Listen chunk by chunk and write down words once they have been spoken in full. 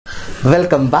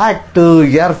Welcome back to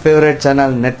your favourite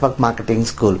channel network marketing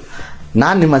school.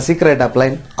 ನಾನು ನಿಮ್ಮ secret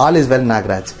ಅಪ್ಲೈನ್ all is well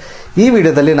Nagaraj. ಈ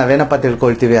ವಿಡಿಯೋದಲ್ಲಿ ನಾವೇನಪ್ಪ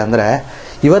ತಿಳ್ಕೊಳ್ತೀವಿ ಅಂದರೆ,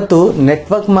 ಇವತ್ತು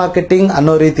ನೆಟ್ವರ್ಕ್ ಮಾರ್ಕೆಟಿಂಗ್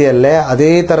ಅನ್ನೋ ರೀತಿಯಲ್ಲೇ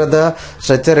ಅದೇ ಥರದ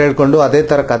ಸ್ಟ್ರಕ್ಚರ್ ಹೇಳ್ಕೊಂಡು ಅದೇ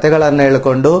ಥರ ಕಥೆಗಳನ್ನು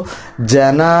ಹೇಳ್ಕೊಂಡು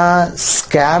ಜನ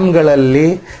ಸ್ಕ್ಯಾಮ್ಗಳಲ್ಲಿ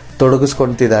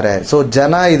ತೊಡಗಿಸ್ಕೊಳ್ತಿದ್ದಾರೆ. ಸೊ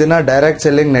ಜನ ಇದನ್ನ ಡೈರೆಕ್ಟ್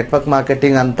ಸೆಲ್ಲಿಂಗ್ ನೆಟ್ವರ್ಕ್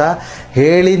ಮಾರ್ಕೆಟಿಂಗ್ ಅಂತ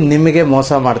ಹೇಳಿ ನಿಮಗೆ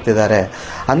ಮೋಸ ಮಾಡ್ತಿದ್ದಾರೆ.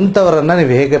 ಅಂಥವರನ್ನ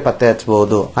ನೀವು ಹೇಗೆ ಪತ್ತೆ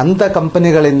ಹಚ್ಚಬಹುದು? ಅಂಥ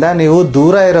ಕಂಪನಿಗಳಿಂದ ನೀವು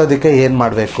ದೂರ ಇರೋದಕ್ಕೆ ಏನು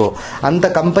ಮಾಡಬೇಕು? ಅಂಥ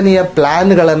ಕಂಪನಿಯ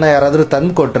ಪ್ಲಾನ್ಗಳನ್ನು ಯಾರಾದರೂ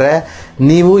ತಂದು ಕೊಟ್ರೆ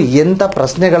ನೀವು ಎಂಥ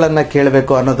ಪ್ರಶ್ನೆಗಳನ್ನು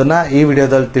ಕೇಳಬೇಕು ಅನ್ನೋದನ್ನ ಈ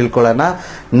ವಿಡಿಯೋದಲ್ಲಿ ತಿಳ್ಕೊಳ್ಳೋಣ.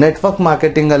 ನೆಟ್ವರ್ಕ್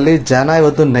ಮಾರ್ಕೆಟಿಂಗ್ ಅಲ್ಲಿ ಜನ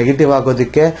ಇವತ್ತು ನೆಗೆಟಿವ್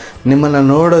ಆಗೋದಕ್ಕೆ, ನಿಮ್ಮನ್ನು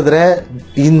ನೋಡಿದ್ರೆ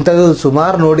ಇಂಥದ್ದು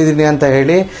ಸುಮಾರು ನೋಡಿದ್ದೀನಿ ಅಂತ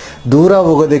ಹೇಳಿ ದೂರ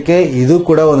ಹೋಗೋದಕ್ಕೆ ಇದು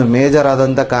ಕೂಡ ಒಂದು ಮೇಜರ್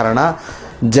ಆದಂಥ ಕಾರಣ.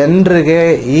 ಜನರಿಗೆ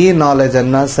ಈ ನಾಲೆಜ್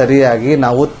ಅನ್ನ ಸರಿಯಾಗಿ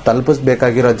ನಾವು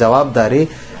ತಲುಪಿಸಬೇಕಾಗಿರೋ ಜವಾಬ್ದಾರಿ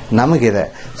ನಮಗಿದೆ.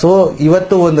 ಸೊ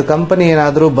ಇವತ್ತು ಒಂದು ಕಂಪನಿ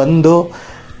ಏನಾದರೂ ಬಂದು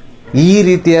ಈ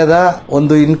ರೀತಿಯಾದ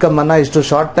ಒಂದು ಇನ್ಕಮ್ ಅನ್ನ ಇಷ್ಟು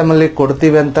ಶಾರ್ಟ್ ಟೈಮ್ ಅಲ್ಲಿ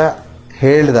ಕೊಡ್ತೀವಿ ಅಂತ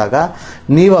ಹೇಳಿದಾಗ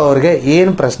ನೀವು ಅವ್ರಿಗೆ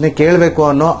ಏನು ಪ್ರಶ್ನೆ ಕೇಳಬೇಕು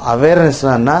ಅನ್ನೋ ಅವೇರ್ನೆಸ್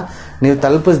ಅನ್ನ ನೀವು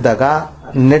ತಲುಪಿಸಿದಾಗ,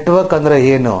 ನೆಟ್ವರ್ಕ್ ಅಂದ್ರೆ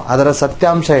ಏನು, ಅದರ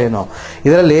ಸತ್ಯಾಂಶ ಏನು,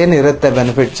 ಇದರಲ್ಲಿ ಏನಿರುತ್ತೆ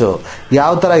ಬೆನಿಫಿಟ್ಸು,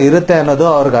 ಯಾವ ತರ ಇರುತ್ತೆ ಅನ್ನೋದು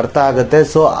ಅವ್ರಿಗೆ ಅರ್ಥ ಆಗುತ್ತೆ.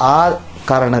 ಸೊ ಆ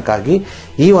ಕಾರಣಕ್ಕಾಗಿ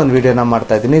ಈ ಒಂದು ವಿಡಿಯೋನ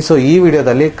ಮಾಡ್ತಾ ಇದ್ದೀನಿ. ಸೊ ಈ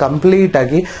ವಿಡಿಯೋದಲ್ಲಿ ಕಂಪ್ಲೀಟ್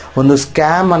ಆಗಿ ಒಂದು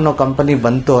ಸ್ಕ್ಯಾಮ್ ಅನ್ನೋ ಕಂಪನಿ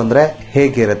ಬಂತು ಅಂದ್ರೆ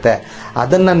ಹೇಗಿರುತ್ತೆ,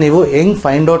 ಅದನ್ನ ನೀವು ಹೆಂಗ್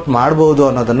ಫೈಂಡ್ ಔಟ್ ಮಾಡಬಹುದು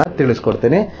ಅನ್ನೋದನ್ನ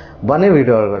ತಿಳಿಸ್ಕೊಡ್ತೀನಿ. ಬನ್ನಿ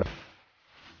ವಿಡಿಯೋ ಒಳಗಡೆ.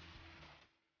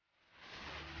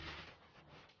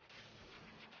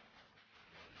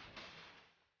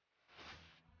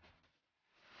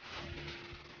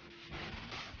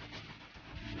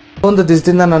 ಒಂದು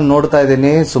ದಿವಸದಿಂದ ನಾನು ನೋಡ್ತಾ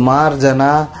ಇದ್ದೀನಿ, ಸುಮಾರು ಜನ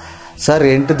ಸರ್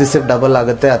 8 ದಿವಸಕ್ಕೆ ಡಬಲ್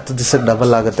ಆಗುತ್ತೆ, 10 ದಿವಸಕ್ಕೆ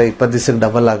ಡಬಲ್ ಆಗುತ್ತೆ, 20 ದಿವಸಕ್ಕೆ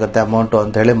ಡಬಲ್ ಆಗುತ್ತೆ ಅಮೌಂಟು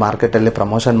ಅಂತ ಹೇಳಿ ಮಾರ್ಕೆಟಲ್ಲಿ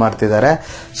ಪ್ರಮೋಷನ್ ಮಾಡ್ತಿದ್ದಾರೆ.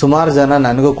 ಸುಮಾರು ಜನ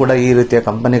ನನಗೂ ಕೂಡ ಈ ರೀತಿಯ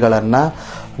ಕಂಪನಿಗಳನ್ನ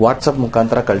ವಾಟ್ಸಪ್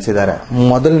ಮುಖಾಂತರ ಕಳಿಸಿದ್ದಾರೆ.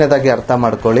 ಮೊದಲನೇದಾಗಿ ಅರ್ಥ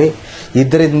ಮಾಡ್ಕೊಳ್ಳಿ,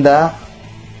 ಇದರಿಂದ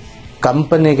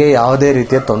ಕಂಪನಿಗೆ ಯಾವುದೇ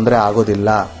ರೀತಿಯ ತೊಂದರೆ ಆಗೋದಿಲ್ಲ.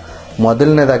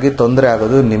 ಮೊದಲನೇದಾಗಿ ತೊಂದರೆ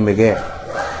ಆಗೋದು ನಿಮಗೆ.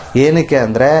 ಏನಕ್ಕೆ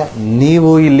ಅಂದರೆ,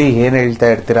 ನೀವು ಇಲ್ಲಿ ಏನು ಹೇಳ್ತಾ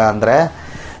ಇರ್ತೀರಾ ಅಂದರೆ,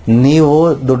 ನೀವು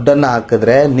ದುಡ್ಡನ್ನು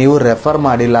ಹಾಕಿದ್ರೆ, ನೀವು ರೆಫರ್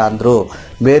ಮಾಡಿಲ್ಲ ಅಂದ್ರು,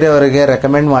 ಬೇರೆಯವರಿಗೆ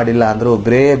ರೆಕಮೆಂಡ್ ಮಾಡಿಲ್ಲ ಅಂದ್ರು,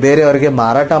 ಬೇರೆಯವರಿಗೆ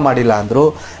ಮಾರಾಟ ಮಾಡಿಲ್ಲ ಅಂದ್ರು,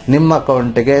 ನಿಮ್ಮ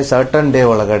ಅಕೌಂಟಿಗೆ ಸರ್ಟನ್ ಡೇ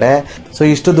ಒಳಗಡೆ ಸೊ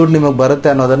ಇಷ್ಟು ದುಡ್ಡು ನಿಮಗೆ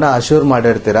ಬರುತ್ತೆ ಅನ್ನೋದನ್ನ ಅಶ್ಯೂರ್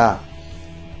ಮಾಡಿರ್ತೀರಾ.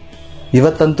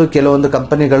 ಇವತ್ತಂತೂ ಕೆಲವೊಂದು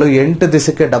ಕಂಪನಿಗಳು 8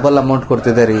 ದಿವಸಕ್ಕೆ ಡಬಲ್ ಅಮೌಂಟ್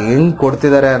ಕೊಡ್ತಿದ್ದಾರೆ. ಹೆಂಗ್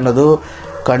ಕೊಡ್ತಿದ್ದಾರೆ ಅನ್ನೋದು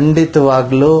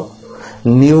ಖಂಡಿತವಾಗ್ಲೂ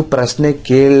ನೀವು ಪ್ರಶ್ನೆ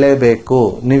ಕೇಳಲೇಬೇಕು.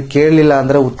 ನೀವು ಕೇಳಲಿಲ್ಲ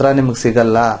ಅಂದ್ರೆ ಉತ್ತರ ನಿಮಗೆ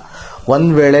ಸಿಗಲ್ಲ.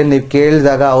 ಒಂದ್ ವೇಳೆ ನೀವು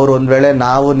ಕೇಳಿದಾಗ ಅವ್ರು ಒಂದ್ ವೇಳೆ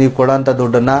ನೀವು ಕೊಡೋಂಥ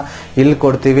ದುಡ್ಡನ್ನ ಇಲ್ಲಿ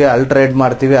ಕೊಡ್ತೀವಿ, ಅಲ್ಲಿ ಟ್ರೇಡ್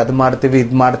ಮಾಡ್ತೀವಿ, ಅದು ಮಾಡ್ತೀವಿ,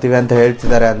 ಇದು ಮಾಡ್ತೀವಿ ಅಂತ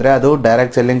ಹೇಳ್ತಿದ್ದಾರೆ ಅಂದ್ರೆ ಅದು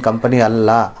ಡೈರೆಕ್ಟ್ ಸೆಲ್ಲಿಂಗ್ ಕಂಪನಿ ಅಲ್ಲ.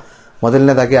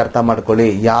 ಮೊದಲನೇದಾಗಿ ಅರ್ಥ ಮಾಡ್ಕೊಳ್ಳಿ,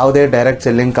 ಯಾವುದೇ ಡೈರೆಕ್ಟ್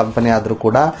ಸೆಲ್ಲಿಂಗ್ ಕಂಪನಿ ಆದ್ರೂ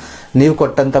ಕೂಡ ನೀವು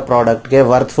ಕೊಟ್ಟಂತ ಪ್ರಾಡಕ್ಟ್ಗೆ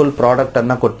ವರ್ತ್ಫುಲ್ ಪ್ರಾಡಕ್ಟ್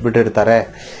ಅನ್ನ ಕೊಟ್ಬಿಟ್ಟಿರ್ತಾರೆ.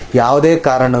 ಯಾವುದೇ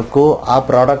ಕಾರಣಕ್ಕೂ ಆ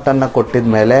ಪ್ರಾಡಕ್ಟ್ ಅನ್ನ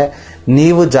ಕೊಟ್ಟಿದ ಮೇಲೆ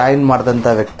ನೀವು ಜಾಯಿನ್ ಮಾಡಿದಂತ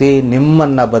ವ್ಯಕ್ತಿ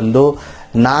ನಿಮ್ಮನ್ನ ಬಂದು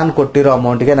ನಾನು ಕೊಟ್ಟಿರೋ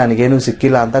ಅಮೌಂಟ್ಗೆ ನನಗೇನು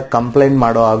ಸಿಕ್ಕಿಲ್ಲ ಅಂತ ಕಂಪ್ಲೇಂಟ್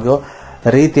ಮಾಡೋ ಆಗೋ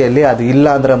ರೀತಿಯಲ್ಲಿ ಅದು ಇಲ್ಲ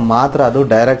ಅಂದ್ರೆ ಮಾತ್ರ ಅದು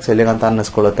ಡೈರೆಕ್ಟ್ ಸೆಲ್ಲಿಂಗ್ ಅಂತ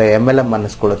ಅನ್ನಿಸ್ಕೊಳ್ಳುತ್ತೆ, MLM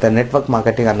ಅನ್ನಿಸ್ಕೊಳ್ಳುತ್ತೆ, ನೆಟ್ವರ್ಕ್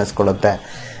ಮಾರ್ಕೆಟಿಂಗ್ ಅನ್ನಿಸ್ಕೊಳ್ಳುತ್ತೆ.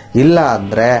 ಇಲ್ಲ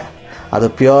ಅಂದ್ರೆ ಅದು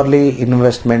ಪ್ಯೂರ್ಲಿ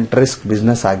ಇನ್ವೆಸ್ಟ್ಮೆಂಟ್ ರಿಸ್ಕ್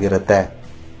ಬಿಸ್ನೆಸ್ ಆಗಿರುತ್ತೆ.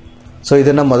 ಸೊ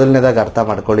ಇದನ್ನ ಮೊದಲನೇದಾಗಿ ಅರ್ಥ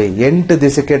ಮಾಡ್ಕೊಳ್ಳಿ. 8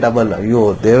 ದಿವಸಕ್ಕೆ ಡಬಲ್, ಅಯ್ಯೋ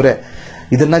ದೇವ್ರೆ,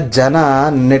 ಇದನ್ನ ಜನ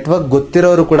ನೆಟ್ವರ್ಕ್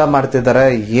ಗೊತ್ತಿರೋರು ಕೂಡ ಮಾಡ್ತಿದ್ದಾರೆ.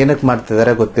 ಏನಕ್ಕೆ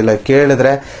ಮಾಡ್ತಿದ್ದಾರೆ ಗೊತ್ತಿಲ್ಲ.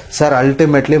 ಕೇಳಿದ್ರೆ ಸರ್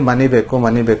ಅಲ್ಟಿಮೇಟ್ಲಿ ಮನಿ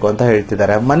ಬೇಕು ಅಂತ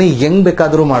ಹೇಳ್ತಿದ್ದಾರೆ. ಮನಿ ಹೆಂಗ್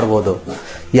ಬೇಕಾದ್ರೂ ಮಾಡ್ಬೋದು,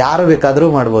 ಯಾರು ಬೇಕಾದ್ರೂ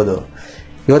ಮಾಡ್ಬೋದು.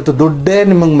 ಇವತ್ತು ದುಡ್ಡೇ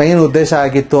ನಿಮಗೆ ಮೈನ್ ಉದ್ದೇಶ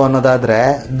ಆಗಿತ್ತು ಅನ್ನೋದಾದ್ರೆ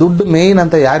ದುಡ್ಡು ಮೇನ್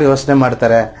ಅಂತ ಯಾರು ಯೋಚನೆ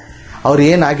ಮಾಡ್ತಾರೆ? ಅವ್ರು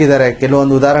ಏನಾಗಿದ್ದಾರೆ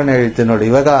ಕೆಲವೊಂದು ಉದಾಹರಣೆ ಹೇಳ್ತೀನಿ ನೋಡಿ.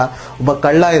 ಇವಾಗ ಒಬ್ಬ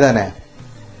ಕಳ್ಳ ಇದ್ದಾನೆ,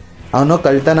 ಅವನು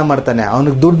ಕಳ್ತನ ಮಾಡ್ತಾನೆ,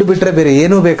 ಅವನಿಗೆ ದುಡ್ಡು ಬಿಟ್ರೆ ಬೇರೆ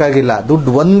ಏನೂ ಬೇಕಾಗಿಲ್ಲ,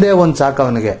 ದುಡ್ಡು ಒಂದೇ ಒಂದು ಸಾಕು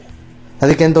ಅವನಿಗೆ.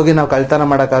 ಅದಕ್ಕೆಂತ ಹೋಗಿ ನಾವು ಕಳ್ತನ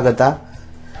ಮಾಡೋಕ್ಕಾಗತ್ತಾ?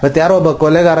 ಮತ್ತೆ ಯಾರೋ ಒಬ್ಬ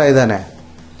ಕೊಲೆಗಾರ ಇದ್ದಾನೆ,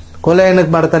 ಕೊಲೆ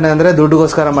ಏನಕ್ಕೆ ಮಾಡ್ತಾನೆ ಅಂದ್ರೆ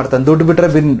ದುಡ್ಡುಗೋಸ್ಕರ ಮಾಡ್ತಾನೆ. ದುಡ್ಡು ಬಿಟ್ರೆ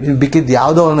ಬಿಕ್ಕಿದ್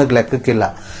ಯಾವುದೋ ಅವನಿಗೆ ಲೆಕ್ಕಕ್ಕಿಲ್ಲ.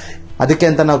 ಅದಕ್ಕೆ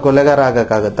ಅಂತ ನಾವು ಕೊಲೆಗಾರ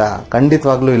ಆಗಕ್ಕಾಗತ್ತಾ?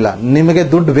 ಖಂಡಿತವಾಗ್ಲೂ ಇಲ್ಲ. ನಿಮಗೆ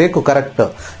ದುಡ್ಡು ಬೇಕು, ಕರೆಕ್ಟ್,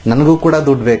 ನನಗೂ ಕೂಡ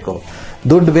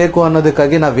ದುಡ್ಡು ಬೇಕು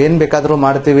ಅನ್ನೋದಕ್ಕಾಗಿ ನಾವೇನ್ ಬೇಕಾದ್ರೂ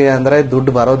ಮಾಡ್ತೀವಿ ಅಂದ್ರೆ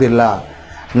ದುಡ್ಡು ಬರೋದಿಲ್ಲ.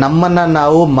 ನಮ್ಮನ್ನ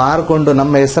ನಾವು ಮಾರ್ಕೊಂಡು,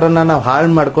 ನಮ್ಮ ಹೆಸರನ್ನ ನಾವು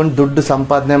ಹಾಳು ಮಾಡ್ಕೊಂಡು ದುಡ್ಡು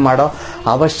ಸಂಪಾದನೆ ಮಾಡೋ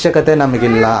ಅವಶ್ಯಕತೆ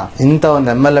ನಮಗಿಲ್ಲ. ಇಂಥ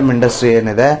ಒಂದು MLM ಇಂಡಸ್ಟ್ರಿ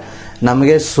ಏನಿದೆ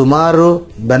ನಮಗೆ ಸುಮಾರು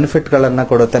ಬೆನಿಫಿಟ್ಗಳನ್ನ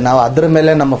ಕೊಡುತ್ತೆ. ನಾವು ಅದ್ರ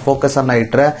ಮೇಲೆ ನಮ್ಮ ಫೋಕಸ್ ಅನ್ನ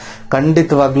ಇಟ್ರೆ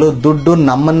ಖಂಡಿತವಾಗ್ಲೂ ದುಡ್ಡು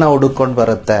ನಮ್ಮನ್ನ ಹುಡುಕೊಂಡು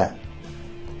ಬರುತ್ತೆ.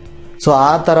 ಸೊ ಆ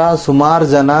ತರ ಸುಮಾರು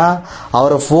ಜನ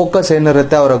ಅವರ ಫೋಕಸ್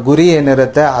ಏನಿರುತ್ತೆ, ಅವರ ಗುರಿ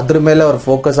ಏನಿರುತ್ತೆ, ಅದ್ರ ಮೇಲೆ ಅವ್ರ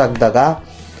ಫೋಕಸ್ ಆಗಿದಾಗ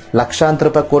ಲಕ್ಷಾಂತರ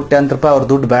ರೂಪಾಯಿ, ಕೋಟ್ಯಾಂತರ ರೂಪಾಯಿ ಅವ್ರ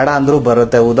ದುಡ್ಡು ಬೇಡ ಅಂದ್ರೂ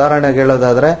ಬರುತ್ತೆ. ಉದಾಹರಣೆಗೆ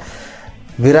ಹೇಳೋದಾದ್ರೆ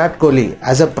Virat Kohli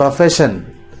as A profession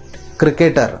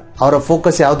cricketer, ಅವರ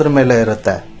ಫೋಕಸ್ ಯಾವ್ದ್ರ ಮೇಲೆ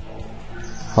ಇರುತ್ತೆ?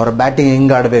 ಅವರ ಬ್ಯಾಟಿಂಗ್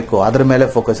ಹೆಂಗ್ ಆಡಬೇಕು ಅದ್ರ ಮೇಲೆ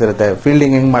ಫೋಕಸ್ ಇರುತ್ತೆ.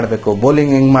 ಫೀಲ್ಡಿಂಗ್ ಹೆಂಗ್ ಮಾಡಬೇಕು,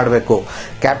 ಬೌಲಿಂಗ್ ಹೆಂಗ್ ಮಾಡಬೇಕು,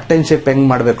 ಕ್ಯಾಪ್ಟನ್ಶಿಪ್ ಹೆಂಗ್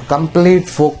ಮಾಡಬೇಕು, ಕಂಪ್ಲೀಟ್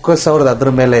ಫೋಕಸ್ ಅವ್ರದ್ದು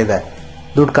ಅದ್ರ ಮೇಲೆ ಇದೆ.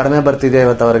 ದುಡ್ಡು ಕಡಿಮೆ ಬರ್ತಿದೆ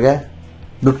ಇವತ್ತು ಅವ್ರಿಗೆ,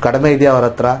 ದುಡ್ಡು ಕಡಿಮೆ ಇದೆಯಾ ಅವ್ರ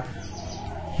ಹತ್ರ?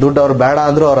 ದುಡ್ಡು ಅವ್ರು ಬೇಡ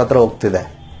ಅಂದ್ರೂ ಅವ್ರ ಹತ್ರ ಹೋಗ್ತಿದೆ.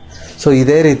 ಸೊ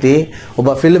ಇದೇ ರೀತಿ ಒಬ್ಬ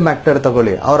ಫಿಲ್ಮ್ ಆಕ್ಟರ್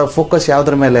ತಗೊಳ್ಳಿ, ಅವರ ಫೋಕಸ್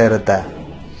ಯಾವುದ್ರ ಮೇಲೆ ಇರುತ್ತೆ?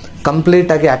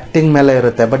 ಕಂಪ್ಲೀಟ್ ಆಗಿ ಆಕ್ಟಿಂಗ್ ಮೇಲೆ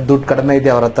ಇರುತ್ತೆ. ಬಟ್ ದುಡ್ಡು ಕಡಿಮೆ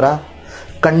ಇದೆ ಅವ್ರ ಹತ್ರ,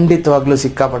 ಖಂಡಿತವಾಗ್ಲೂ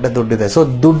ಸಿಕ್ಕಾಪಟ್ಟೆ ದುಡ್ಡಿದೆ. ಸೊ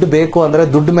ದುಡ್ಡು ಬೇಕು ಅಂದ್ರೆ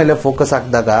ದುಡ್ಡು ಮೇಲೆ ಫೋಕಸ್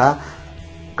ಹಾಕಿದಾಗ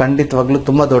ಖಂಡಿತವಾಗ್ಲೂ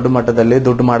ತುಂಬಾ ದೊಡ್ಡ ಮಟ್ಟದಲ್ಲಿ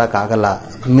ದುಡ್ಡು ಮಾಡಕ್ ಆಗಲ್ಲ.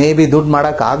 ಮೇ ಬಿ ದುಡ್ಡು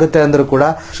ಮಾಡಕ್ ಆಗುತ್ತೆ ಅಂದ್ರೂ ಕೂಡ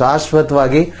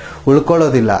ಶಾಶ್ವತವಾಗಿ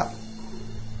ಉಳ್ಕೊಳ್ಳೋದಿಲ್ಲ.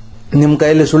 ನಿಮ್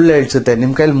ಕೈಲಿ ಸುಳ್ಳು ಹೇಳ್ಸುತ್ತೆ,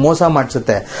 ನಿಮ್ ಕೈಲಿ ಮೋಸ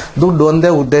ಮಾಡಿಸುತ್ತೆ. ದುಡ್ಡು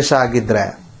ಒಂದೇ ಉದ್ದೇಶ ಆಗಿದ್ರೆ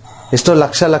ಎಷ್ಟೋ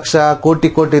ಲಕ್ಷ ಲಕ್ಷ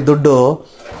ಕೋಟಿ ಕೋಟಿ ದುಡ್ಡು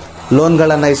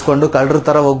ಲೋನ್ಗಳನ್ನ ಇಸ್ಕೊಂಡು ಕಳ್ಳರ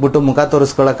ತರ ಹೋಗ್ಬಿಟ್ಟು ಮುಖ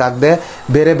ತೋರಿಸ್ಕೊಳಕ್ಕಾಗದೆ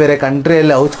ಬೇರೆ ಬೇರೆ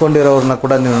ಕಂಟ್ರಿಯಲ್ಲಿ ಔಚ್ಕೊಂಡಿರೋರ್ನ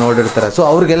ಕೂಡ ನೀವು ನೋಡಿರ್ತಾರೆ. ಸೊ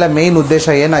ಅವ್ರಿಗೆಲ್ಲ ಮೇನ್ ಉದ್ದೇಶ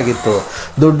ಏನಾಗಿತ್ತು?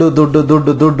 ದುಡ್ಡು ದುಡ್ಡು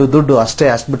ದುಡ್ಡು ದುಡ್ಡು ದುಡ್ಡು ಅಷ್ಟೇ.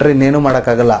 ಅಷ್ಟು ಬಿಟ್ರೆ ಇನ್ನೇನು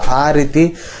ಮಾಡೋಕ್ಕಾಗಲ್ಲ. ಆ ರೀತಿ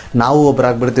ನಾವು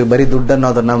ಒಬ್ಬರಾಗ್ಬಿಡ್ತೀವಿ, ಬರೀ ದುಡ್ಡು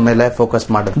ಅನ್ನೋದನ್ನ ಮೇಲೆ ಫೋಕಸ್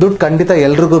ಮಾಡೋದು. ದುಡ್ಡು ಖಂಡಿತ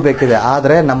ಎಲ್ರಿಗೂ ಬೇಕಿದೆ,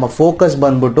 ಆದ್ರೆ ನಮ್ಮ ಫೋಕಸ್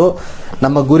ಬಂದ್ಬಿಟ್ಟು,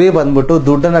 ನಮ್ಮ ಗುರಿ ಬಂದ್ಬಿಟ್ಟು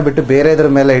ದುಡ್ಡನ್ನ ಬಿಟ್ಟು ಬೇರೆದ್ರ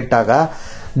ಮೇಲೆ ಇಟ್ಟಾಗ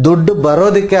ದುಡ್ಡು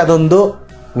ಬರೋದಕ್ಕೆ ಅದೊಂದು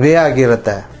ವೇ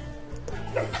ಆಗಿರುತ್ತೆ.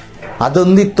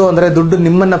 ಅದೊಂದಿತ್ತು ಅಂದ್ರೆ ದುಡ್ಡು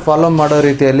ನಿಮ್ಮನ್ನ ಫಾಲೋ ಮಾಡೋ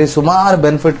ರೀತಿಯಲ್ಲಿ ಸುಮಾರು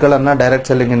ಬೆನಿಫಿಟ್ಗಳನ್ನ ಡೈರೆಕ್ಟ್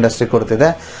ಸೆಲ್ಲಿಂಗ್ ಇಂಡಸ್ಟ್ರಿ ಕೊಡ್ತಿದೆ.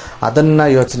 ಅದನ್ನ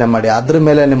ಯೋಚನೆ ಮಾಡಿ, ಅದ್ರ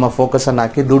ಮೇಲೆ ನಿಮ್ಮ ಫೋಕಸ್ ಅನ್ನು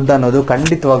ಹಾಕಿ ದುಡ್ಡು ಅನ್ನೋದು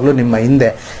ಖಂಡಿತವಾಗ್ಲೂ ನಿಮ್ಮ ಹಿಂದೆ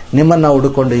ನಿಮ್ಮನ್ನ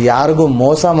ಹುಡುಕೊಂಡು ಯಾರಿಗೂ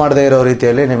ಮೋಸ ಮಾಡದೇ ಇರೋ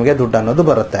ರೀತಿಯಲ್ಲಿ ನಿಮಗೆ ದುಡ್ಡು ಅನ್ನೋದು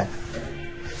ಬರುತ್ತೆ.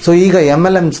 ಸೊ ಈಗ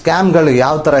MLM ಸ್ಕ್ಯಾಮ್ಗಳು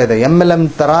ಯಾವ ತರ ಇದೆ? MLM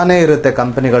ತರಾನೇ ಇರುತ್ತೆ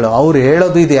ಕಂಪನಿಗಳು. ಅವ್ರು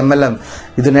ಹೇಳೋದು ಇದು MLM,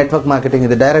 ಇದು ನೆಟ್ವರ್ಕ್ ಮಾರ್ಕೆಟಿಂಗ್,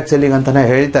 ಇದು ಡೈರೆಕ್ಟ್ ಸೆಲ್ಲಿಂಗ್ ಅಂತಾನೆ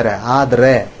ಹೇಳ್ತಾರೆ.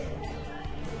 ಆದ್ರೆ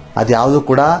ಅದ್ಯಾವುದು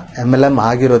ಕೂಡ MLM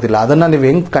ಆಗಿರೋದಿಲ್ಲ. ಅದನ್ನ ನೀವು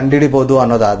ಹೆಂಗ್ ಕಂಡುಹಿಡಿಬಹುದು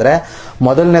ಅನ್ನೋದಾದ್ರೆ,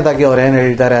 ಮೊದಲನೇದಾಗಿ ಅವ್ರು ಏನ್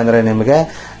ಹೇಳ್ತಾರೆ ಅಂದ್ರೆ, ನಿಮಗೆ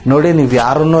ನೋಡಿ, ನೀವು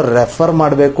ಯಾರನ್ನು ರೆಫರ್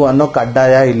ಮಾಡಬೇಕು ಅನ್ನೋ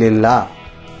ಕಡ್ಡಾಯ ಇಲ್ಲಿಲ್ಲ.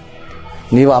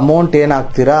 ನೀವು ಅಮೌಂಟ್ ಏನ್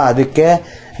ಹಾಕ್ತೀರಾ ಅದಕ್ಕೆ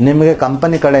ನಿಮಗೆ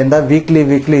ಕಂಪನಿ ಕಡೆಯಿಂದ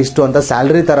ವೀಕ್ಲಿ ಇಷ್ಟು ಅಂತ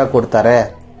ಸ್ಯಾಲರಿ ತರ ಕೊಡ್ತಾರೆ,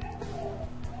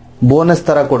 ಬೋನಸ್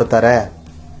ತರ ಕೊಡ್ತಾರೆ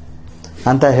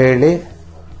ಅಂತ ಹೇಳಿ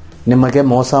ನಿಮಗೆ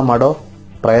ಮೋಸ ಮಾಡೋ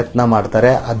ಪ್ರಯತ್ನ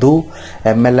ಮಾಡ್ತಾರೆ. ಅದು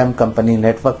MLM company,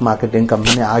 network marketing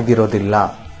company ಆಗಿರೋದಿಲ್ಲ.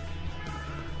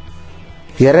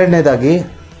 ಎರಡನೇದಾಗಿ,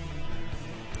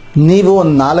 ನೀವು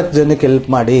ಒಂದು 4 ಜನಕ್ಕೆ ಹೆಲ್ಪ್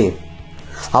ಮಾಡಿ,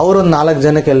 ಅವರೊಂದು 4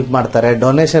 ಜನಕ್ಕೆ ಹೆಲ್ಪ್ ಮಾಡ್ತಾರೆ,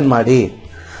 ಡೊನೇಷನ್ ಮಾಡಿ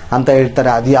ಅಂತ ಹೇಳ್ತಾರೆ.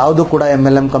 ಅದು ಯಾವುದು ಕೂಡ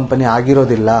MLM ಕಂಪನಿ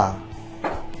ಆಗಿರೋದಿಲ್ಲ.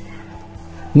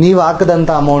 ನೀವು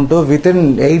ಹಾಕದಂತ ಅಮೌಂಟ್ ವಿತಿನ್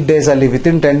 8 ಡೇಸ್ ಅಲ್ಲಿ,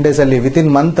 ವಿತಿನ್ 10 ಡೇಸ್ ಅಲ್ಲಿ,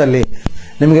 ವಿತಿನ್ ಮಂತ್ ಅಲ್ಲಿ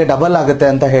ನಿಮಗೆ ಡಬಲ್ ಆಗುತ್ತೆ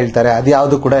ಅಂತ ಹೇಳ್ತಾರೆ. ಅದು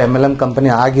ಯಾವುದು ಕೂಡ MLM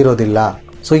ಕಂಪನಿ ಆಗಿರೋದಿಲ್ಲ.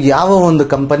 ಸೊ ಯಾವ ಒಂದು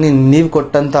ಕಂಪನಿ ನೀವು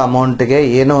ಕೊಟ್ಟಂತ ಅಮೌಂಟ್ಗೆ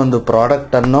ಏನೋ ಒಂದು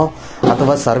ಪ್ರಾಡಕ್ಟ್ ಅನ್ನು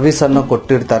ಅಥವಾ ಸರ್ವಿಸ್ ಅನ್ನು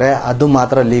ಕೊಟ್ಟಿರ್ತಾರೆ, ಅದು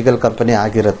ಮಾತ್ರ ಲೀಗಲ್ ಕಂಪನಿ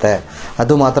ಆಗಿರುತ್ತೆ.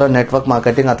 ಅದು ಮಾತ್ರ ನೆಟ್ವರ್ಕ್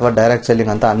ಮಾರ್ಕೆಟಿಂಗ್ ಅಥವಾ ಡೈರೆಕ್ಟ್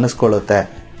ಸೆಲ್ಲಿಂಗ್ ಅಂತ ಅನ್ನಿಸ್ಕೊಳ್ಳುತ್ತೆ.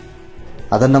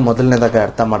 ಅದನ್ನ ಮೊದಲನೇದಾಗಿ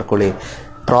ಅರ್ಥ ಮಾಡ್ಕೊಳ್ಳಿ.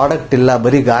 ಪ್ರಾಡಕ್ಟ್ ಇಲ್ಲ,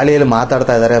 ಬರೀ ಗಾಳಿಯಲ್ಲಿ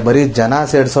ಮಾತಾಡ್ತಾ ಇದ್ದಾರೆ, ಬರೀ ಜನ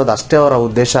ಸೇರಿಸೋದು ಅಷ್ಟೇ ಅವರ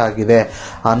ಉದ್ದೇಶ ಆಗಿದೆ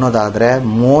ಅನ್ನೋದಾದ್ರೆ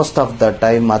ಮೋಸ್ಟ್ ಆಫ್ ದ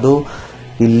ಟೈಮ್ ಅದು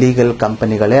ಇಲ್ಲೀಗಲ್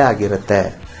ಕಂಪನಿಗಳೇ ಆಗಿರುತ್ತೆ.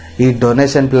 ಈ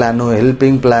ಡೊನೇಷನ್ ಪ್ಲಾನು,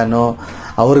 ಹೆಲ್ಪಿಂಗ್ ಪ್ಲಾನು,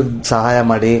 ಅವ್ರಿಗೆ ಸಹಾಯ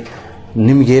ಮಾಡಿ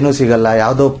ನಿಮ್ಗೇನು ಸಿಗಲ್ಲ,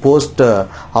 ಯಾವುದೋ ಪೋಸ್ಟ್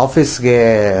ಆಫೀಸ್ಗೆ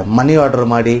ಮನಿ ಆರ್ಡರ್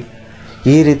ಮಾಡಿ,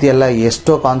 ಈ ರೀತಿ ಎಲ್ಲ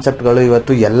ಎಷ್ಟೋ ಕಾನ್ಸೆಪ್ಟ್ಗಳು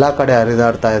ಇವತ್ತು ಎಲ್ಲ ಕಡೆ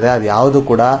ಹರಿದಾಡ್ತಾ ಇದೆ. ಅದು ಯಾವುದು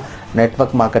ಕೂಡ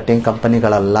ನೆಟ್ವರ್ಕ್ ಮಾರ್ಕೆಟಿಂಗ್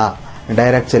ಕಂಪನಿಗಳಲ್ಲ,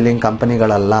 ಡೈರೆಕ್ಟ್ ಸೆಲ್ಲಿಂಗ್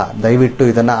ಕಂಪನಿಗಳಲ್ಲ. ದಯವಿಟ್ಟು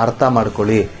ಇದನ್ನ ಅರ್ಥ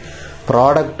ಮಾಡ್ಕೊಳ್ಳಿ.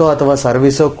 ಪ್ರಾಡಕ್ಟು ಅಥವಾ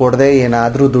ಸರ್ವಿಸು ಕೊಡದೆ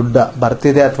ಏನಾದರೂ ದುಡ್ಡು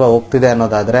ಬರ್ತಿದೆ ಅಥವಾ ಹೋಗ್ತಿದೆ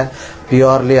ಅನ್ನೋದಾದ್ರೆ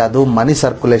ಪ್ಯೂರ್ಲಿ ಅದು ಮನಿ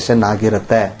ಸರ್ಕ್ಯುಲೇಷನ್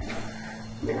ಆಗಿರುತ್ತೆ.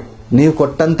 ನೀವು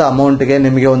ಕೊಟ್ಟಂತ ಅಮೌಂಟ್ಗೆ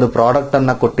ನಿಮಗೆ ಒಂದು ಪ್ರಾಡಕ್ಟ್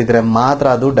ಅನ್ನ ಕೊಟ್ಟಿದ್ರೆ ಮಾತ್ರ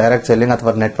ಅದು ಡೈರೆಕ್ಟ್ ಸೆಲ್ಲಿಂಗ್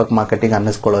ಅಥವಾ ನೆಟ್ವರ್ಕ್ ಮಾರ್ಕೆಟಿಂಗ್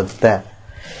ಅನ್ನಿಸ್ಕೊಳ್ಳುತ್ತೆ.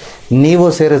 ನೀವು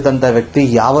ಸೇರಿಸಿದಂತ ವ್ಯಕ್ತಿ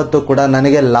ಯಾವತ್ತೂ ಕೂಡ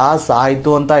ನನಗೆ ಲಾಸ್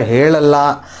ಆಯ್ತು ಅಂತ ಹೇಳಲ್ಲ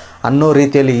ಅನ್ನೋ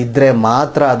ರೀತಿಯಲ್ಲಿ ಇದ್ರೆ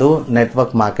ಮಾತ್ರ ಅದು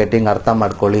ನೆಟ್ವರ್ಕ್ ಮಾರ್ಕೆಟಿಂಗ್. ಅರ್ಥ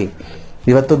ಮಾಡ್ಕೊಳ್ಳಿ.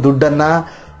 ಇವತ್ತು ದುಡ್ಡನ್ನ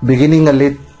ಬಿಗಿನಿಂಗ್ ಅಲ್ಲಿ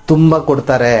ತುಂಬಾ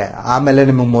ಕೊಡ್ತಾರೆ, ಆಮೇಲೆ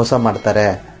ನಿಮಗೆ ಮೋಸ ಮಾಡ್ತಾರೆ.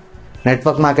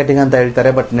 ನೆಟ್ವರ್ಕ್ ಮಾರ್ಕೆಟಿಂಗ್ ಅಂತ ಹೇಳ್ತಾರೆ,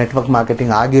 ಬಟ್ ನೆಟ್ವರ್ಕ್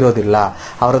ಮಾರ್ಕೆಟಿಂಗ್ ಆಗಿರೋದಿಲ್ಲ.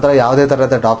 ಅವ್ರ ಹತ್ರ ಯಾವುದೇ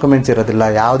ತರಹದ ಡಾಕ್ಯುಮೆಂಟ್ಸ್ ಇರೋದಿಲ್ಲ,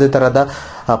 ಯಾವುದೇ ತರಹದ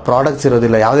ಪ್ರಾಡಕ್ಟ್ಸ್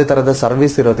ಇರೋದಿಲ್ಲ, ಯಾವುದೇ ತರಹದ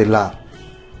ಸರ್ವಿಸ್ ಇರೋದಿಲ್ಲ.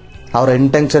 ಅವರ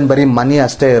ಇಂಟೆನ್ಷನ್ ಬರೀ ಮನಿ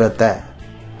ಅಷ್ಟೇ ಇರುತ್ತೆ.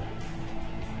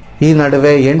 ಈ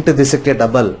ನಡುವೆ 8 ದಿವಸಕ್ಕೆ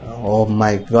ಡಬಲ್. ಓ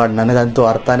ಮೈ ಗಾಡ್, ನನಗಂತೂ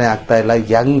ಅರ್ಥನೇ ಆಗ್ತಾ ಇಲ್ಲ.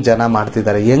 ಹೆಂಗ್ ಜನ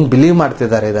ಮಾಡ್ತಿದ್ದಾರೆ, ಹೆಂಗ್ ಬಿಲೀವ್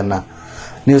ಮಾಡ್ತಿದ್ದಾರೆ ಇದನ್ನ.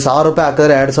 ನೀವು 1000 ರೂಪಾಯಿ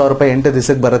ಹಾಕಿದ್ರೆ 2000 ರೂಪಾಯಿ 8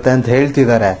 ದಿವಸಕ್ಕೆ ಬರುತ್ತೆ ಅಂತ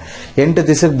ಹೇಳ್ತಿದ್ದಾರೆ. 8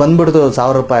 ದಿವಸಕ್ಕೆ ಬಂದ್ಬಿಡ್ತು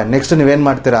 1000 ರೂಪಾಯಿ. ನೆಕ್ಸ್ಟ್ ನೀವೇನ್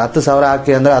ಮಾಡ್ತೀರಾ? 10,000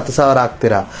 ಹಾಕಿ ಅಂದ್ರೆ 10,000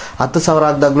 ಹಾಕ್ತೀರಾ. 10,000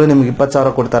 ಹಾಕಿದಾಗ್ಲೂ ನಿಮ್ಗೆ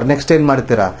 20,000 ಕೊಡ್ತಾರೆ. ನೆಕ್ಸ್ಟ್ ಏನ್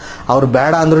ಮಾಡ್ತೀರಾ? ಅವ್ರು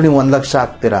ಬೇಡ ಅಂದ್ರೂ ನೀವು 1 ಲಕ್ಷ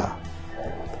ಹಾಕ್ತೀರಾ.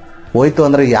 ಹೋಯ್ತು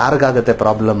ಅಂದ್ರೆ ಯಾರಿಗಾಗುತ್ತೆ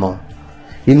ಪ್ರಾಬ್ಲಮ್?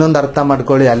 ಇನ್ನೊಂದು ಅರ್ಥ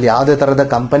ಮಾಡ್ಕೊಳ್ಳಿ, ಅಲ್ಲಿ ಯಾವುದೇ ತರಹದ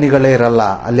ಕಂಪನಿಗಳೇ ಇರಲ್ಲ,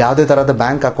 ಅಲ್ಲಿ ಯಾವುದೇ ತರಹದ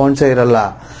ಬ್ಯಾಂಕ್ ಅಕೌಂಟ್ಸೇ ಇರಲ್ಲ.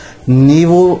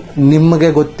 ನೀವು ನಿಮಗೆ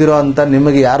ಗೊತ್ತಿರೋ ಅಂತ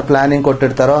ನಿಮಗೆ ಯಾರು ಪ್ಲಾನಿಂಗ್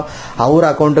ಕೊಟ್ಟಿರ್ತಾರೋ ಅವ್ರ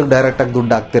ಅಕೌಂಟ್ಗೆ ಡೈರೆಕ್ಟ್ ಆಗಿ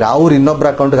ದುಡ್ಡು ಹಾಕ್ತೀರಾ, ಅವ್ರು ಇನ್ನೊಬ್ರ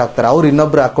ಅಕೌಂಟ್ಗೆ ಹಾಕ್ತಾರೆ, ಅವ್ರು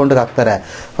ಇನ್ನೊಬ್ರ ಅಕೌಂಟ್ಗೆ ಹಾಕ್ತಾರೆ.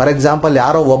 ಫಾರ್ ಎಕ್ಸಾಂಪಲ್,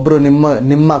 ಯಾರೋ ಒಬ್ರು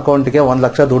ನಿಮ್ಮ ಅಕೌಂಟ್ಗೆ 1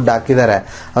 ಲಕ್ಷ ದುಡ್ಡು ಹಾಕಿದ್ದಾರೆ,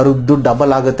 ಅವ್ರಿಗೆ ದುಡ್ಡು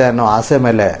ಡಬಲ್ ಆಗುತ್ತೆ ಅನ್ನೋ ಆಸೆ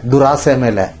ಮೇಲೆ, ದುರಾಸೆ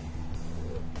ಮೇಲೆ.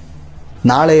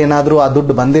 ನಾಳೆ ಏನಾದ್ರೂ ಆ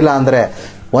ದುಡ್ಡು ಬಂದಿಲ್ಲ ಅಂದ್ರೆ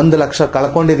 1 ಲಕ್ಷ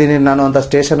ಕಳ್ಕೊಂಡಿದ್ದೀನಿ ನಾನು ಅಂತ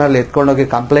ಸ್ಟೇಷನ್ ಅಲ್ಲಿ ಎತ್ಕೊಂಡೋಗಿ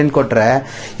ಕಂಪ್ಲೇಂಟ್ ಕೊಟ್ರೆ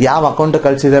ಯಾವ ಅಕೌಂಟ್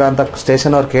ಕಳ್ಸಿದಾರ ಅಂತ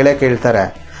ಸ್ಟೇಷನ್ ಅವ್ರು ಕೇಳ್ತಾರೆ.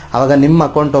 ಅವಾಗ ನಿಮ್ಮ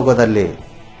ಅಕೌಂಟ್ ಹೋಗೋದಲ್ಲಿ,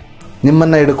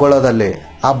 ನಿಮ್ಮನ್ನ ಹಿಡ್ಕೊಳ್ಳೋದಲ್ಲಿ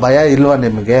ಆ ಭಯ ಇಲ್ವಾ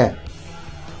ನಿಮಗೆ?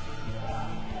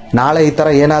 ನಾಳೆ ಈ ತರ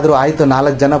ಏನಾದ್ರೂ ಆಯ್ತು,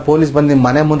 4 ಜನ ಪೊಲೀಸ್ ಬಂದು ನಿಮ್ಮ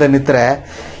ಮನೆ ಮುಂದೆ ನಿಂತ್ರೆ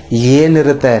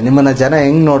ಏನಿರುತ್ತೆ? ನಿಮ್ಮನ್ನ ಜನ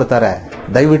ಹೆಂಗ್ ನೋಡ್ತಾರೆ?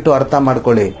 ದಯವಿಟ್ಟು ಅರ್ಥ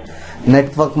ಮಾಡ್ಕೊಳ್ಳಿ.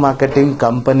 ನೆಟ್ವರ್ಕ್ ಮಾರ್ಕೆಟಿಂಗ್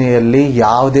ಕಂಪನಿಯಲ್ಲಿ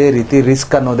ಯಾವುದೇ ರೀತಿ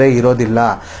ರಿಸ್ಕ್ ಅನ್ನೋದೇ ಇರೋದಿಲ್ಲ.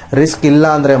 ರಿಸ್ಕ್ ಇಲ್ಲ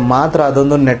ಅಂದರೆ ಮಾತ್ರ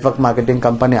ಅದೊಂದು ನೆಟ್ವರ್ಕ್ ಮಾರ್ಕೆಟಿಂಗ್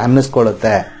ಕಂಪನಿ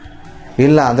ಅನ್ನಿಸ್ಕೊಳ್ಳುತ್ತೆ.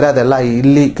 ಇಲ್ಲ ಅಂದರೆ ಅದೆಲ್ಲ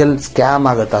ಇಲ್ಲೀಗಲ್ ಸ್ಕ್ಯಾಮ್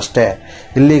ಆಗುತ್ತೆ ಅಷ್ಟೇ,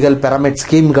 ಇಲ್ಲೀಗಲ್ ಪಿರಮಿಡ್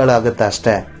ಸ್ಕೀಮ್ಗಳಾಗುತ್ತೆ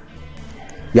ಅಷ್ಟೇ.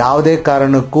 ಯಾವುದೇ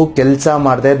ಕಾರಣಕ್ಕೂ ಕೆಲಸ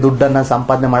ಮಾಡದೆ ದುಡ್ಡನ್ನು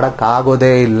ಸಂಪಾದನೆ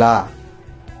ಮಾಡೋಕ್ಕಾಗೋದೇ ಇಲ್ಲ.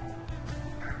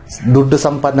 ದುಡ್ಡು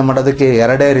ಸಂಪಾದನೆ ಮಾಡೋದಕ್ಕೆ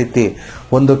ಎರಡೇ ರೀತಿ,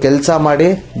 ಒಂದು ಕೆಲಸ ಮಾಡಿ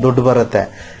ದುಡ್ಡು ಬರುತ್ತೆ,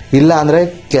 ಇಲ್ಲ ಅಂದರೆ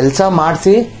ಕೆಲಸ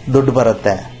ಮಾಡಿಸಿ ದುಡ್ಡು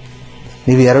ಬರುತ್ತೆ.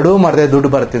 ನೀವು ಎರಡೂ ಮಾಡದೆ ದುಡ್ಡು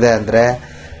ಬರ್ತಿದೆ ಅಂದರೆ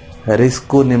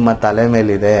ರಿಸ್ಕು ನಿಮ್ಮ ತಲೆ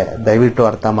ಮೇಲಿದೆ. ದಯವಿಟ್ಟು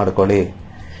ಅರ್ಥ ಮಾಡ್ಕೊಳ್ಳಿ.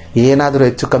 ಏನಾದರೂ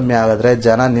ಹೆಚ್ಚು ಕಮ್ಮಿ ಆಗಿದ್ರೆ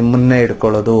ಜನ ನಿಮ್ಮನ್ನೇ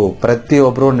ಇಟ್ಕೊಳ್ಳೋದು.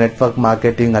 ಪ್ರತಿಯೊಬ್ಬರು ನೆಟ್ವರ್ಕ್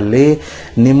ಮಾರ್ಕೆಟಿಂಗಲ್ಲಿ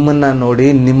ನಿಮ್ಮನ್ನು ನೋಡಿ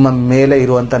ನಿಮ್ಮ ಮೇಲೆ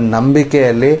ಇರುವಂಥ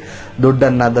ನಂಬಿಕೆಯಲ್ಲಿ ದುಡ್ಡು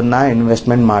ಅನ್ನೋದನ್ನು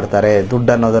ಇನ್ವೆಸ್ಟ್ಮೆಂಟ್ ಮಾಡ್ತಾರೆ.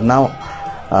 ದುಡ್ಡು ಅನ್ನೋದನ್ನು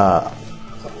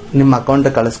ನಿಮ್ಮ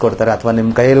ಅಕೌಂಟಿಗೆ ಕಳಿಸ್ಕೊಡ್ತಾರೆ ಅಥವಾ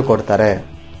ನಿಮ್ಮ ಕೈಯಲ್ಲಿ ಕೊಡ್ತಾರೆ.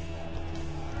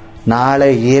 ನಾಳೆ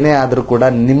ಏನೇ ಆದರೂ ಕೂಡ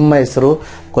ನಿಮ್ಮ ಹೆಸರು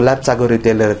ಕೊಲ್ಯಾಪ್ಸ್ ಆಗೋ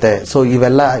ರೀತಿಯಲ್ಲಿರುತ್ತೆ. ಸೊ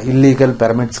ಇವೆಲ್ಲ ಇಲ್ಲೀಗಲ್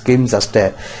ಪಿರಮಿಡ್ ಸ್ಕೀಮ್ಸ್ ಅಷ್ಟೇ.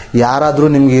 ಯಾರಾದರೂ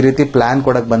ನಿಮ್ಗೆ ಈ ರೀತಿ ಪ್ಲಾನ್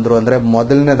ಕೊಡಕ್ಕೆ ಬಂದರು ಅಂದರೆ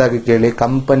ಮೊದಲನೇದಾಗಿ ಕೇಳಿ,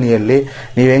 ಕಂಪನಿಯಲ್ಲಿ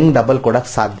ನೀವು ಹೆಂಗೆ ಡಬಲ್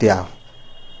ಕೊಡಕ್ಕೆ ಸಾಧ್ಯ,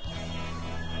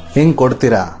 ಹೆಂಗೆ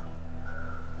ಕೊಡ್ತೀರಾ?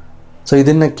 ಸೊ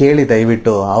ಇದನ್ನು ಕೇಳಿ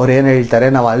ದಯವಿಟ್ಟು. ಅವ್ರು ಏನು ಹೇಳ್ತಾರೆ,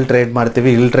 ನಾವು ಅಲ್ಲಿ ಟ್ರೇಡ್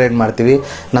ಮಾಡ್ತೀವಿ, ಇಲ್ಲಿ ಟ್ರೇಡ್ ಮಾಡ್ತೀವಿ,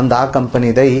 ನಮ್ದು ಆ ಕಂಪನಿ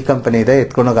ಇದೆ, ಈ ಕಂಪನಿ ಇದೆ,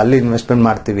 ಎತ್ಕೊಂಡೋಗಿ ಅಲ್ಲಿ ಇನ್ವೆಸ್ಟ್ಮೆಂಟ್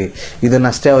ಮಾಡ್ತೀವಿ,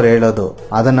 ಇದನ್ನಷ್ಟೇ ಅವ್ರು ಹೇಳೋದು.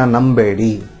 ಅದನ್ನು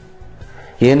ನಂಬೇಡಿ.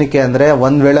 ಏನಕ್ಕೆ ಅಂದರೆ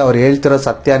ಒಂದು ವೇಳೆ ಅವ್ರು ಹೇಳ್ತಿರೋ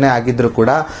ಸತ್ಯನೇ ಆಗಿದ್ರು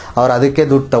ಕೂಡ ಅವ್ರು ಅದಕ್ಕೆ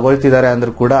ದುಡ್ಡು ತಗೊಳ್ತಿದ್ದಾರೆ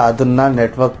ಅಂದರೂ ಕೂಡ ಅದನ್ನು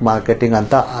ನೆಟ್ವರ್ಕ್ ಮಾರ್ಕೆಟಿಂಗ್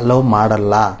ಅಂತ ಅಲೋ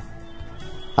ಮಾಡಲ್ಲ.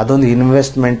 ಅದೊಂದು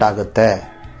ಇನ್ವೆಸ್ಟ್ಮೆಂಟ್ ಆಗುತ್ತೆ.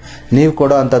 ನೀವು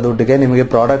ಕೊಡೋ ಅಂಥ ದುಡ್ಡಿಗೆ ನಿಮಗೆ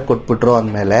ಪ್ರಾಡಕ್ಟ್ ಕೊಟ್ಬಿಟ್ರು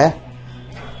ಅಂದಮೇಲೆ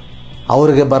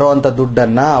ಅವ್ರಿಗೆ ಬರೋವಂಥ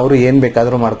ದುಡ್ಡನ್ನು ಅವರು ಏನು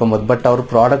ಬೇಕಾದರೂ ಮಾಡ್ಕೊಬೋದು. ಬಟ್ ಅವ್ರು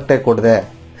ಪ್ರಾಡಕ್ಟೇ ಕೊಡದೆ,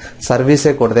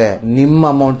 ಸರ್ವಿಸೇ ಕೊಡದೆ ನಿಮ್ಮ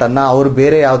ಅಮೌಂಟನ್ನು ಅವರು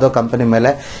ಬೇರೆ ಯಾವುದೋ ಕಂಪನಿ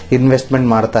ಮೇಲೆ ಇನ್ವೆಸ್ಟ್ಮೆಂಟ್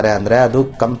ಮಾಡ್ತಾರೆ ಅಂದರೆ ಅದು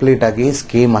ಕಂಪ್ಲೀಟಾಗಿ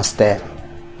ಸ್ಕೀಮ್ ಅಷ್ಟೇ.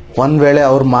 ಒಂದು ವೇಳೆ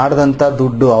ಅವ್ರು ಮಾಡಿದಂಥ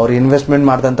ದುಡ್ಡು, ಅವ್ರು ಇನ್ವೆಸ್ಟ್ಮೆಂಟ್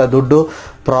ಮಾಡಿದಂಥ ದುಡ್ಡು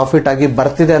ಪ್ರಾಫಿಟ್ ಆಗಿ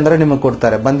ಬರ್ತಿದೆ ಅಂದರೆ ನಿಮಗೆ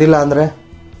ಕೊಡ್ತಾರೆ, ಬಂದಿಲ್ಲ ಅಂದರೆ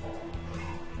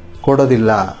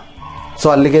ಕೊಡೋದಿಲ್ಲ. ಸೊ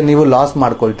ಅಲ್ಲಿಗೆ ನೀವು ಲಾಸ್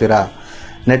ಮಾಡ್ಕೊಳ್ತೀರಾ.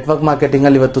 ನೆಟ್ವರ್ಕ್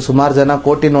ಮಾರ್ಕೆಟಿಂಗಲ್ಲಿ ಇವತ್ತು ಸುಮಾರು ಜನ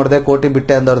ಕೋಟಿ ನೋಡಿದೆ ಕೋಟಿ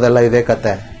ಬಿಟ್ಟೆ ಅಂದವ್ರದೆಲ್ಲ ಇದೇ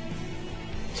ಕತೆ.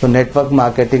 ಸೊ ನೆಟ್ವರ್ಕ್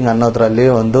ಮಾರ್ಕೆಟಿಂಗ್ ಅನ್ನೋದ್ರಲ್ಲಿ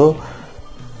ಒಂದು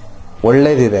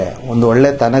ಒಳ್ಳೇದಿದೆ, ಒಂದು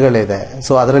ಒಳ್ಳೆತನಗಳಿದೆ.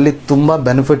 ಸೊ ಅದರಲ್ಲಿ ತುಂಬ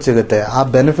ಬೆನಿಫಿಟ್ಸ್ ಸಿಗುತ್ತೆ. ಆ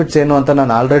ಬೆನಿಫಿಟ್ಸ್ ಏನು ಅಂತ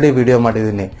ನಾನು ಆಲ್ರೆಡಿ ವಿಡಿಯೋ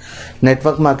ಮಾಡಿದ್ದೀನಿ.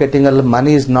 Network ಮಾರ್ಕೆಟಿಂಗಲ್ಲಿ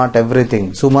money is not everything.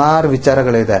 ಸುಮಾರು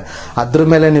ವಿಚಾರಗಳಿದೆ. ಅದ್ರ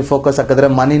ಮೇಲೆ ನೀವು ಫೋಕಸ್ ಹಾಕಿದ್ರೆ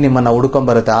ಮನಿ ನಿಮ್ಮನ್ನು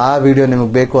ಹುಡ್ಕೊಂಬರುತ್ತೆ. ಆ ವಿಡಿಯೋ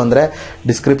ನಿಮಗೆ ಬೇಕು ಅಂದರೆ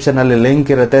ಡಿಸ್ಕ್ರಿಪ್ಷನಲ್ಲಿ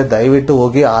ಲಿಂಕ್ ಇರುತ್ತೆ, ದಯವಿಟ್ಟು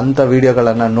ಹೋಗಿ ಅಂಥ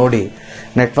ವಿಡಿಯೋಗಳನ್ನು ನೋಡಿ.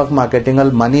 ನೆಟ್ವರ್ಕ್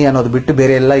ಮಾರ್ಕೆಟಿಂಗಲ್ಲಿ ಮನಿ ಅನ್ನೋದು ಬಿಟ್ಟು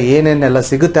ಬೇರೆ ಎಲ್ಲ ಏನೇನೆಲ್ಲ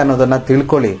ಸಿಗುತ್ತೆ ಅನ್ನೋದನ್ನು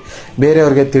ತಿಳ್ಕೊಳ್ಳಿ,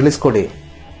 ಬೇರೆಯವ್ರಿಗೆ ತಿಳಿಸ್ಕೊಡಿ.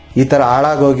 ಈ ಥರ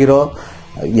ಹಾಳಾಗೋಗಿರೋ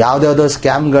ಯಾವುದ್ಯಾವುದೋ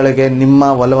ಸ್ಕ್ಯಾಮ್ಗಳಿಗೆ ನಿಮ್ಮ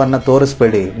ಒಲವನ್ನು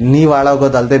ತೋರಿಸ್ಬೇಡಿ. ನೀವು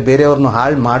ಹಾಳಾಗೋದಲ್ಲದೆ ಬೇರೆಯವ್ರನ್ನ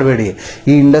ಹಾಳು ಮಾಡಬೇಡಿ.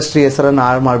 ಈ ಇಂಡಸ್ಟ್ರಿ ಹೆಸರನ್ನು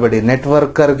ಹಾಳು ಮಾಡಬೇಡಿ.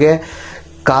 ನೆಟ್ವರ್ಕರ್ಗೆ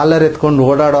ಕಾಲರ್ ಎತ್ಕೊಂಡು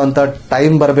ಓಡಾಡೋ ಅಂಥ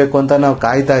ಟೈಮ್ ಬರಬೇಕು ಅಂತ ನಾವು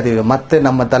ಕಾಯ್ತಾ ಇದ್ದೀವಿ. ಮತ್ತೆ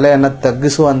ನಮ್ಮ ತಲೆಯನ್ನು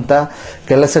ತಗ್ಗಿಸುವಂಥ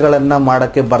ಕೆಲಸಗಳನ್ನು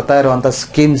ಮಾಡೋಕ್ಕೆ ಬರ್ತಾ ಇರುವಂಥ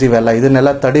ಸ್ಕೀಮ್ಸ್ ಇವೆಲ್ಲ,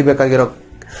 ಇದನ್ನೆಲ್ಲ ತಡಿಬೇಕಾಗಿರೋ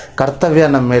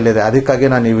ಕರ್ತವ್ಯ ನಮ್ಮ ಮೇಲಿದೆ. ಅದಕ್ಕಾಗಿ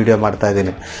ನಾನು ಈ ವಿಡಿಯೋ ಮಾಡ್ತಾ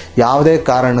ಇದ್ದೀನಿ. ಯಾವುದೇ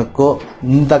ಕಾರಣಕ್ಕೂ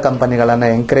ಇಂಥ ಕಂಪನಿಗಳನ್ನು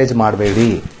ಎಂಕರೇಜ್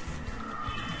ಮಾಡಬೇಡಿ.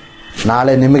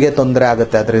 ನಾಳೆ ನಿಮಗೆ ತೊಂದರೆ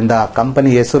ಆಗುತ್ತೆ. ಅದರಿಂದ ಕಂಪನಿ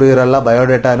ಹೆಸರು ಇರಲ್ಲ,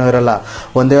 ಬಯೋಡೇಟಾನೂ ಇರಲ್ಲ,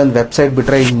 ಒಂದೇ ಒಂದು ವೆಬ್ಸೈಟ್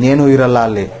ಬಿಟ್ಟರೆ ಇನ್ನೇನೂ ಇರಲ್ಲ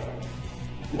ಅಲ್ಲಿ.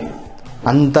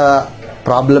 ಅಂಥ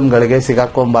ಪ್ರಾಬ್ಲಮ್ಗಳಿಗೆ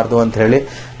ಸಿಗಾಕೊಬಾರ್ದು ಅಂತ ಹೇಳಿ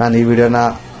ನಾನು ಈ ವಿಡಿಯೋನ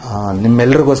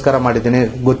ನಿಮ್ಮೆಲ್ಲರಿಗೋಸ್ಕರ ಮಾಡಿದ್ದೀನಿ.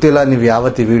 ಗೊತ್ತಿಲ್ಲ ನೀವು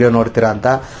ಯಾವತ್ತು ಈ ವಿಡಿಯೋ ನೋಡ್ತೀರಾ ಅಂತ,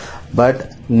 ಬಟ್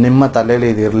ನಿಮ್ಮ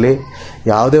ತಲೆಯಲ್ಲಿ ಇದಿರಲಿ.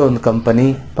 ಯಾವುದೇ ಒಂದು ಕಂಪನಿ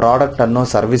ಪ್ರಾಡಕ್ಟನ್ನು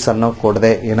ಸರ್ವಿಸನ್ನು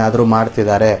ಕೊಡದೆ ಏನಾದರೂ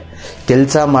ಮಾಡ್ತಿದ್ದಾರೆ,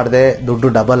 ಕೆಲಸ ಮಾಡದೆ ದುಡ್ಡು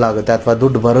ಡಬಲ್ ಆಗುತ್ತೆ ಅಥವಾ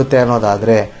ದುಡ್ಡು ಬರುತ್ತೆ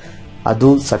ಅನ್ನೋದಾದರೆ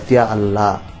ಅದು ಸತ್ಯ ಅಲ್ಲ.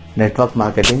 ನೆಟ್ವರ್ಕ್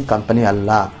ಮಾರ್ಕೆಟಿಂಗ್ ಕಂಪನಿ ಅಲ್ಲ,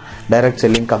 ಡೈರೆಕ್ಟ್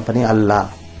ಸೆಲ್ಲಿಂಗ್ ಕಂಪನಿ ಅಲ್ಲ.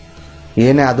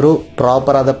 ಏನೇ ಆದರೂ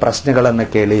ಪ್ರಾಪರ್ ಆದ ಪ್ರಶ್ನೆಗಳನ್ನು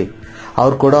ಕೇಳಿ.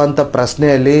 ಅವ್ರು ಕೊಡೋವಂಥ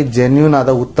ಪ್ರಶ್ನೆಯಲ್ಲಿ ಜೆನ್ಯೂನ್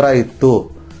ಆದ ಉತ್ತರ ಇತ್ತು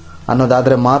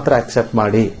ಅನ್ನೋದಾದರೆ ಮಾತ್ರ ಅಕ್ಸೆಪ್ಟ್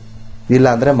ಮಾಡಿ, ಇಲ್ಲ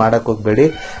ಅಂದರೆ ಮಾಡೋಕ್ಕೆ ಹೋಗಬೇಡಿ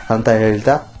ಅಂತ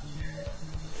ಹೇಳ್ತಾ,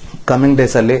 ಕಮಿಂಗ್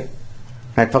ಡೇಸಲ್ಲಿ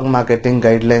ನೆಟ್ವರ್ಕ್ ಮಾರ್ಕೆಟಿಂಗ್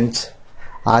ಗೈಡ್ಲೈನ್ಸ್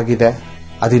ಆಗಿದೆ,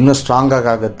 ಅದು ಇನ್ನೂ ಸ್ಟ್ರಾಂಗ್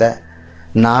ಆಗುತ್ತೆ.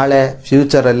 ನಾಳೆ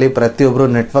ಫ್ಯೂಚರಲ್ಲಿ ಪ್ರತಿಯೊಬ್ಬರು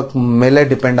ನೆಟ್ವರ್ಕ್ ಮೇಲೆ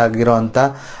ಡಿಪೆಂಡ್ ಆಗಿರೋ ಅಂಥ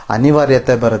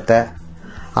ಅನಿವಾರ್ಯತೆ ಬರುತ್ತೆ.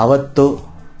 ಅವತ್ತು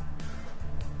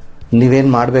ನೀವೇನು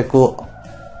ಮಾಡಬೇಕು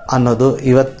ಅನ್ನೋದು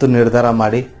ಇವತ್ತು ನಿರ್ಧಾರ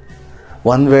ಮಾಡಿ.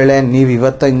 ಒಂದು ವೇಳೆ ನೀವು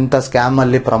ಇವತ್ತು ಇಂಥ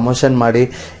ಸ್ಕ್ಯಾಮಲ್ಲಿ ಪ್ರಮೋಷನ್ ಮಾಡಿ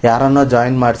ಯಾರನ್ನೋ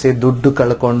ಜಾಯಿನ್ ಮಾಡಿಸಿ ದುಡ್ಡು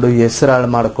ಕಳ್ಕೊಂಡು ಹೆಸರು ಹಾಳು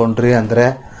ಮಾಡ್ಕೊಂಡ್ರಿ ಅಂದರೆ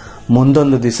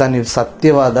ಮುಂದೊಂದು ದಿವಸ ನೀವು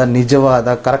ಸತ್ಯವಾದ, ನಿಜವಾದ,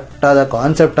 ಕರೆಕ್ಟಾದ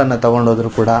ಕಾನ್ಸೆಪ್ಟನ್ನು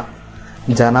ತಗೊಂಡೋದ್ರೂ ಕೂಡ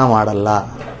ಜನ ಮಾಡಲ್ಲ.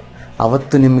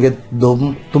 ಅವತ್ತು ನಿಮಗೆ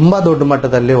ತುಂಬ ದೊಡ್ಡ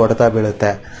ಮಟ್ಟದಲ್ಲಿ ಹೊಡೆತ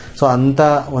ಬೀಳುತ್ತೆ. ಸೊ ಅಂಥ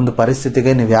ಒಂದು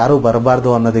ಪರಿಸ್ಥಿತಿಗೆ ನೀವು ಯಾರೂ ಬರಬಾರ್ದು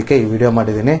ಅನ್ನೋದಕ್ಕೆ ಈ ವಿಡಿಯೋ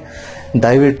ಮಾಡಿದ್ದೀನಿ.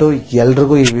 ದಯವಿಟ್ಟು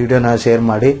ಎಲ್ರಿಗೂ ಈ ವಿಡಿಯೋನ ಶೇರ್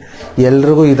ಮಾಡಿ,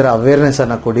 ಎಲ್ರಿಗೂ ಇದರ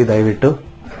ಅವೇರ್ನೆಸ್ಸನ್ನು ಕೊಡಿ ದಯವಿಟ್ಟು.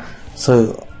 ಸೊ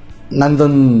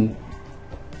ನಂದೊಂದು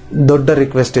ದೊಡ್ಡ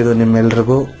ರಿಕ್ವೆಸ್ಟ್ ಇದು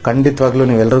ನಿಮ್ಮೆಲ್ರಿಗೂ. ಖಂಡಿತವಾಗ್ಲೂ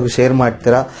ನೀವೆಲ್ರಿಗೂ ಶೇರ್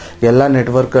ಮಾಡ್ತೀರಾ, ಎಲ್ಲ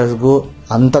ನೆಟ್ವರ್ಕರ್ಸ್ಗೂ,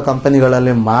 ಅಂಥ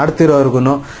ಕಂಪನಿಗಳಲ್ಲಿ ಮಾಡ್ತಿರೋರ್ಗು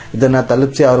ಇದನ್ನು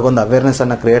ತಲುಪಿಸಿ ಅವ್ರಿಗೊಂದು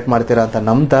ಅವೇರ್ನೆಸ್ಸನ್ನು ಕ್ರಿಯೇಟ್ ಮಾಡ್ತೀರಾ ಅಂತ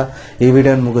ನಂಬ್ತಾ ಈ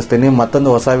ವಿಡಿಯೋನ ಮುಗಿಸ್ತೀನಿ.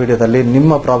 ಮತ್ತೊಂದು ಹೊಸ ವಿಡಿಯೋದಲ್ಲಿ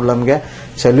ನಿಮ್ಮ ಪ್ರಾಬ್ಲಮ್ಗೆ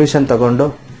ಸೊಲ್ಯೂಷನ್ ತಗೊಂಡು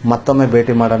ಮತ್ತೊಮ್ಮೆ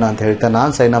ಭೇಟಿ ಮಾಡೋಣ ಅಂತ ಹೇಳ್ತಾ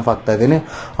ನಾನು ಸೈನ್ ಆಫ್ ಆಗ್ತಾ ಇದ್ದೀನಿ.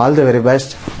 All the very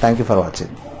best. Thank you for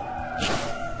watching.